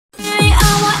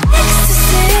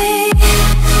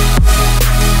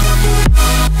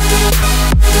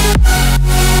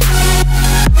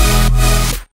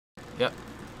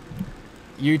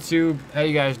YouTube, how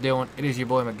you guys doing? It is your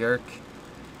boy McGurk,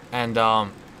 and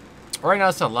right now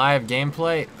it's a live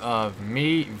gameplay of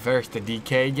me versus the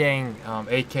DK gang,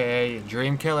 aka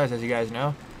Dream Killers, as you guys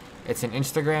know. It's an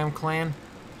Instagram clan.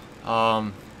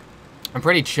 I'm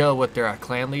pretty chill with their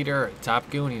clan leader, Top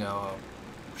Goon. You know,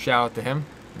 shout out to him.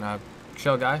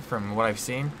 Chill guy from what I've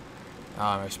seen.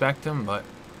 I respect him, but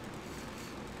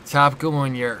Top Goon,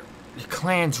 when your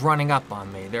clan's running up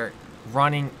on me, they're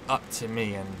running up to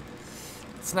me, and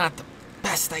it's not the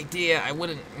best idea. I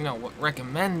wouldn't,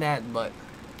 recommend that, but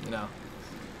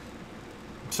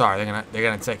sorry, they're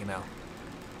gonna take it now.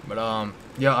 But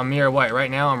yo, Amir White.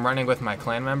 Right now, I'm running with my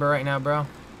clan member right now, bro.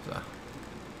 So.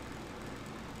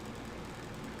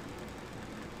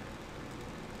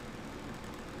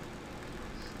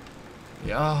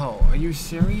 Yo, are you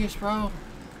serious, bro?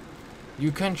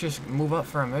 You couldn't just move up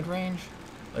for a mid-range?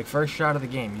 Like, first shot of the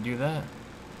game, you do that?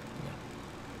 Yeah.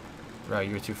 Bro,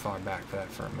 you were too far back for that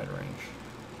for a mid-range.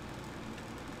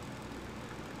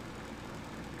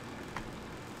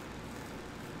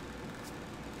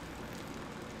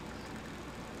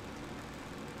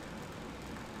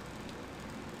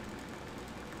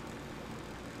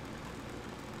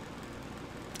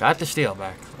 Got the steal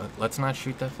back. Let's not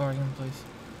shoot that far again, please.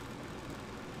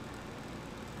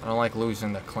 I don't like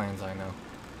losing the clans I know.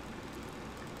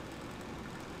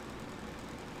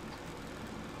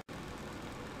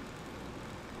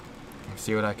 Let's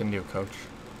see what I can do, coach.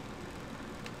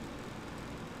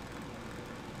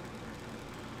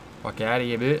 Fuck out of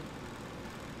here, bit.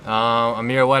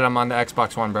 Amir White, I'm on the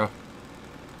Xbox One, bro.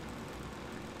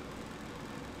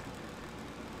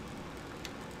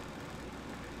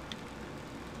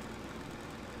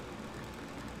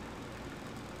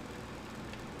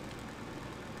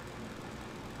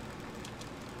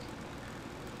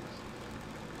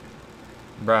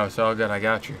 Bro, it's all good. I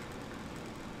got you.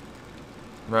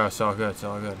 Bro, it's all good. It's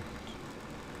all good.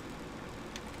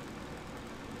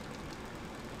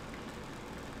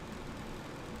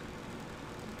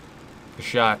 Good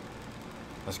shot.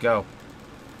 Let's go.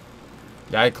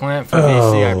 Guy Clint for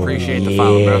VC. I appreciate the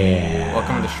follow, bro.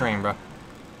 Welcome to the stream, bro.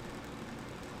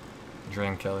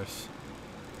 Dream Killers.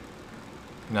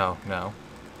 No, no.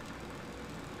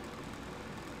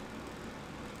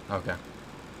 Okay.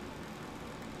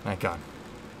 Thank God.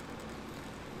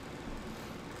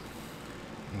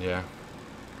 Yeah.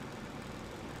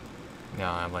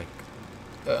 Yeah, I like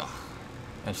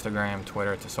Instagram,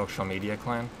 Twitter. It's a social media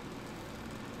clan.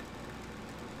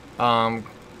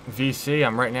 VC,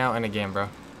 I'm right now in a game, bro.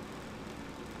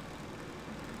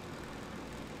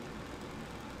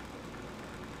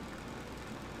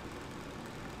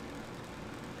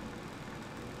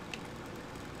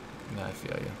 Yeah, I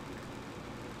feel you.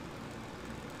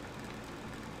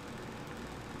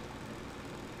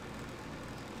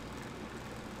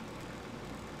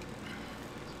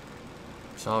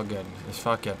 It's all good. Just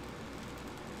fuck it.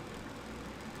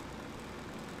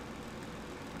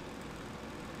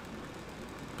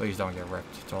 Please don't get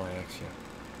ripped. That's all I ask you.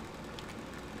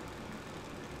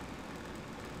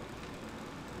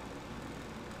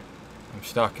 I'm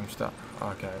stuck. I'm stuck.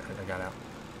 Okay, I got out.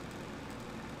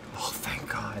 Oh, thank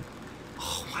God.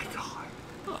 Oh my God.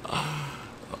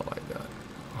 Oh my God.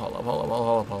 Hold up, hold up,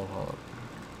 hold up, hold up, hold up.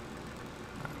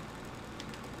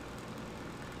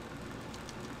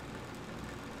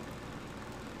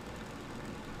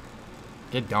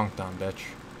 Get dunked on, bitch.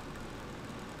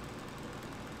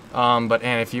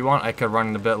 And if you want, I could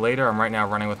run a bit later. I'm right now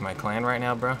running with my clan right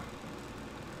now, bro.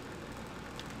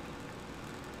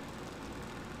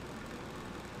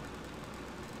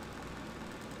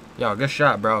 Yo, good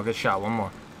shot, bro. Good shot. One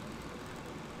more.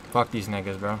 Fuck these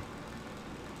niggas, bro.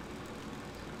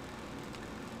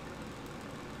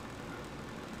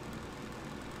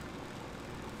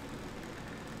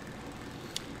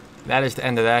 That is the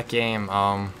end of that game.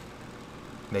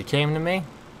 They came to me.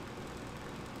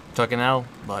 Took an L,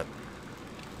 but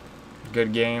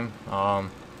good game.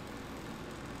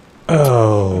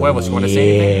 Huevos, you want to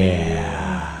say anything?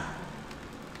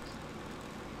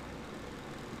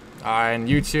 And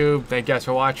YouTube, thank you guys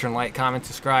for watching. Like, comment,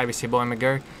 subscribe. It's your boy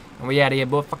McGurk, and we out of here,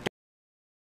 boy. Fuck.